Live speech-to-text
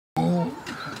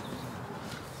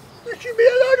should be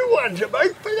a lot of ones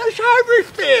about for this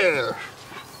harvest fair.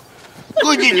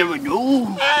 Good, you never know.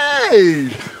 Hey!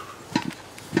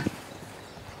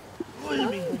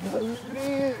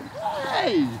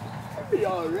 Hey! It'll be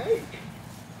alright.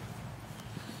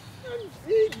 I'm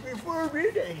feed before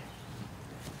midday.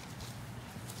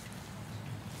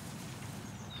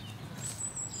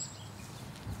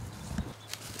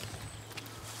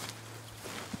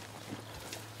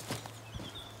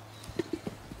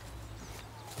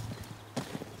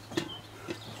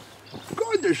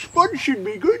 God, the spud should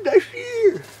be good this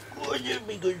year. Good, you'll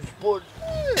be good sport.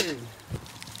 Hey.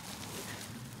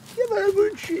 Give her a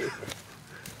good shake.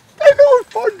 There's no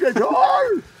spuds at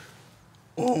all.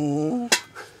 Oh.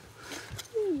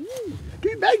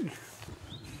 Too big.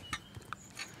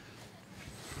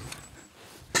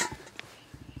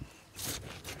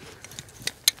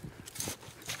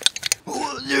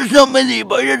 Oh, there's not many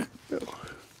about it.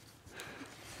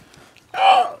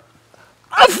 Oh,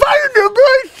 I found a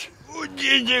bunch. Oh,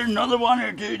 geez, there's another one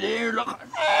or two there. Look.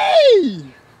 Hey!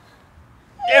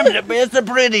 Them the best of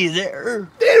pretty there.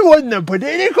 They won the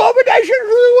potato competition for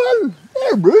the one.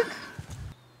 They're good.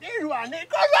 There's one. They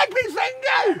got like me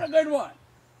finger. A good one.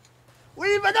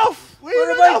 We've enough.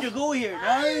 We're about to go here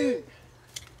now. Hey,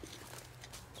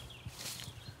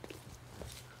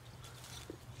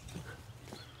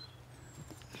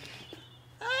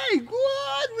 go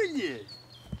on with you.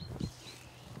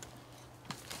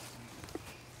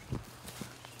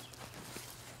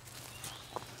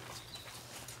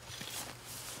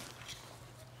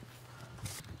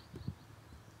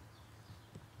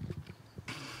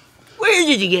 Where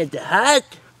did you get the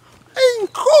hat? In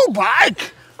Crow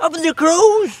Park. Up in the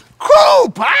Crows? Crow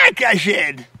Park, I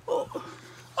said. Oh.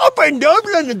 Up in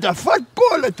Dublin at the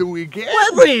football at the weekend.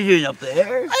 What were you doing up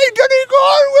there? Hey,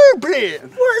 Donegal we're playing.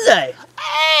 Were they?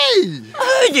 Hey!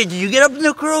 How did you get up in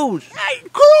the Crows? Hey,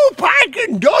 Crow Park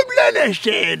in Dublin, I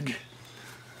said.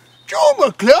 Joe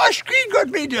McCloskey got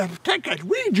me the ticket.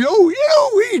 Wee Joe, you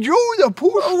know Wee Joe, the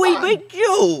postman. Oh, wee big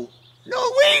Joe.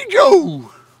 No, Wee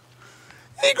Joe.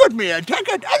 He got me a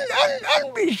ticket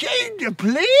and beside the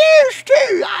players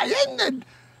too. Aye, and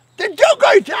the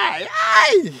dugout,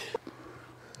 aye.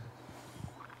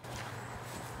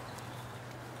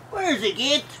 Where's the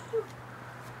gate?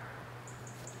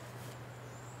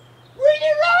 We're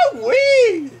the wrong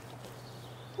way.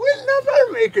 We'll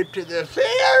never make it to the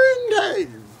fair in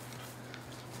time.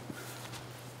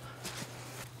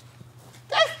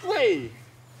 This way.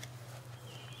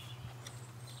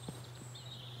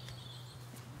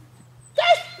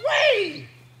 This way.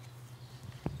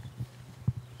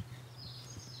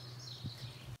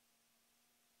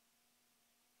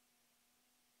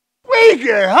 Where's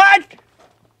your hat?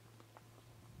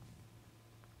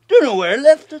 Don't know where I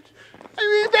left it.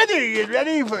 We better get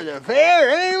ready for the fair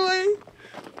anyway.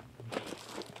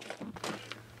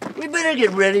 We better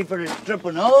get ready for the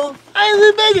stripping off. And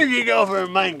we better get off our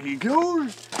manky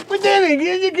clothes. But then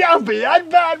again, you can't be that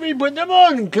bad. We put them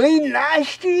on clean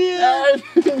last year.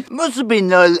 Must have been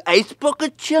the ice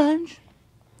bucket challenge.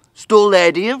 Stole the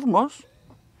idea from us.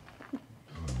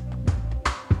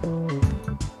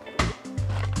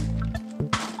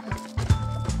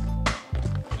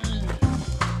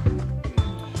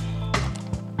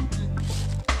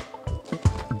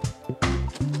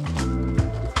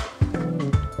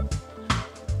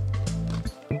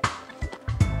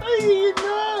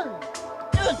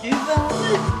 Not too bad.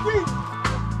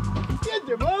 Get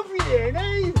them off here,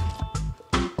 eh?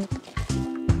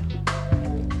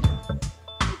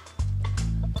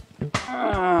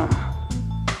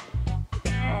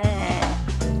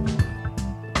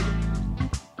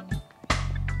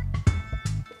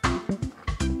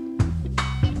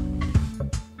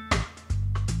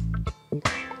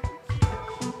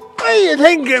 What do you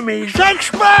think of me,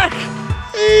 six-pack?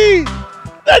 Hey,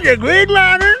 that's a great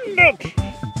man, isn't it?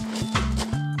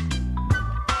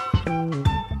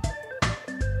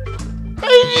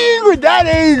 You with that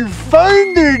old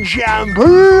foundered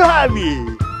shampoo, have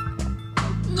you?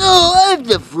 No, I have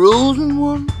the frozen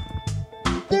one.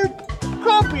 They're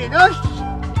copying us.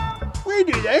 We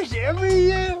do this every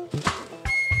year.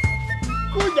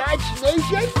 Good, that's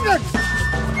nice, isn't it?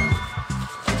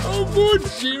 Oh, good,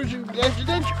 seals and glasses,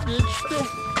 that's great stuff.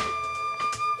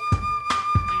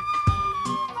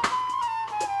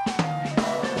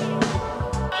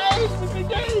 Nice, look at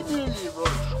that, really,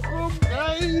 but scrub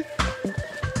nice.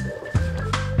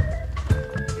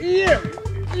 Here,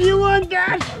 you want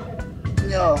that?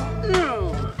 No. No.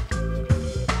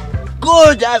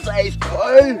 Good, that's ice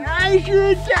cold. I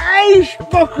should the ice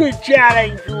bucket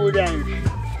challenge with us.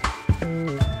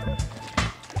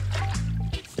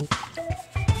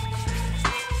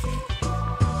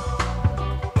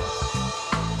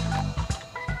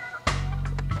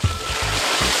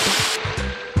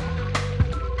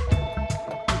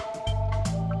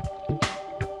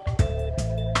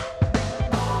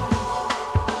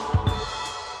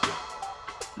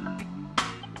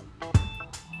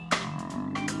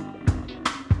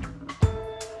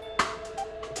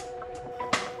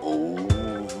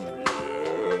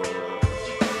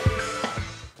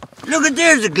 but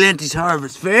there's the Glenties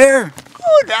Harvest Fair.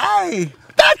 Good eye.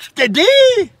 That's the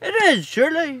day. It is,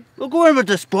 surely. We'll go in with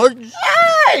the spuds.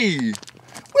 Aye.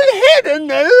 We'll head in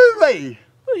now, right?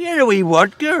 We'll get a wee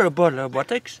vodka or a bottle of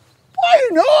buttocks. Why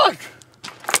not?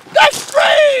 That's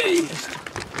free.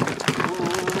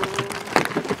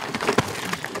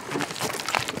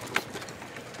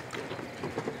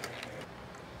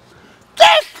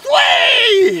 This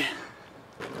way.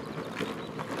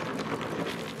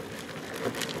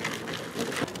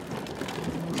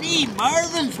 Lee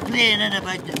Marvin's playing in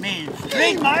about the main street.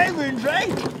 Lee Marvin's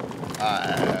right. I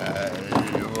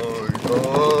was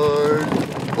born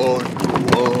on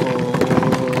the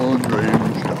wandering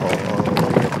star.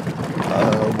 A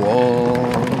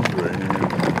wandering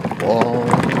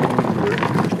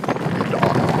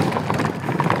star.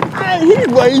 Aye, he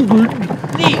was good.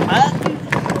 Lee Matthews.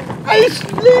 It's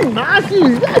Lee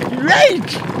Matthews, that's right.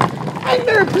 And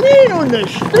they're playing on the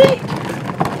street.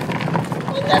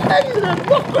 In the middle of the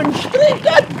fucking street,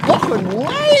 that's fucking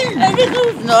wild. And it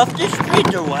goes off the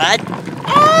street or what?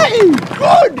 Aye,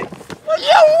 good. Will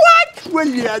you what? Will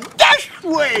you this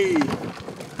way?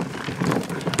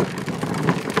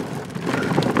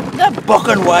 That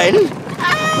bucking wild.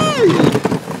 Aye.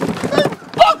 For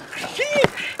fuck's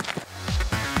sake.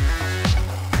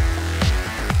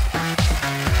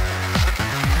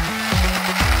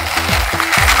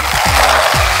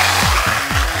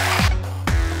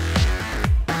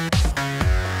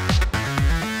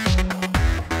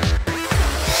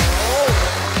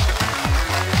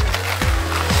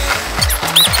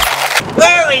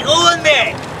 Where are we going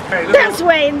there? This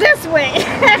way, this way.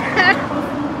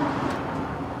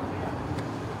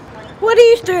 What are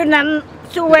you doing then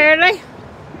so early?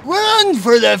 We're on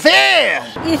for the fair.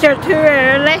 You are too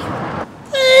early.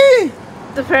 Eh?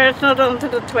 The fair's not on to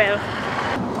the 12th.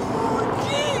 Oh,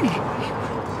 jeez.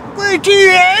 We're too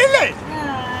early.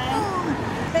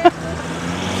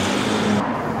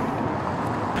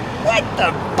 What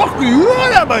the fuck are you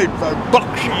on about, for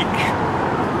fuck's sake?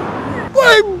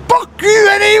 Why buck you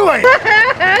anyway?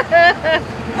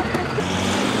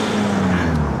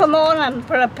 Come on in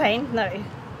for a pint now.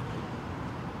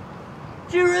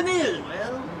 Sure me as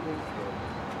well.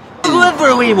 Go in for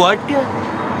a wee vodka.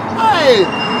 Aye,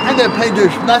 and a pint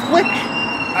of Smithwick,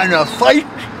 and a fight.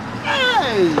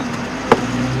 Aye.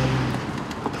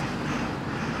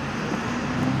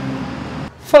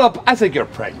 Philip, I think you're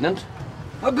pregnant.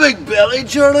 A big belly,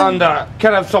 Charlie. And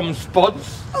can I have some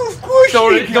spuds? Of course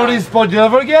you The only spud you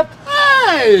ever get?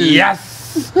 Aye.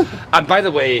 Yes! And by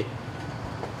the way,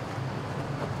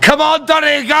 come on,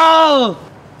 Donegal!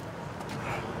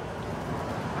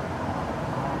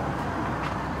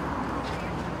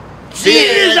 See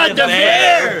you at the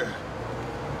fair.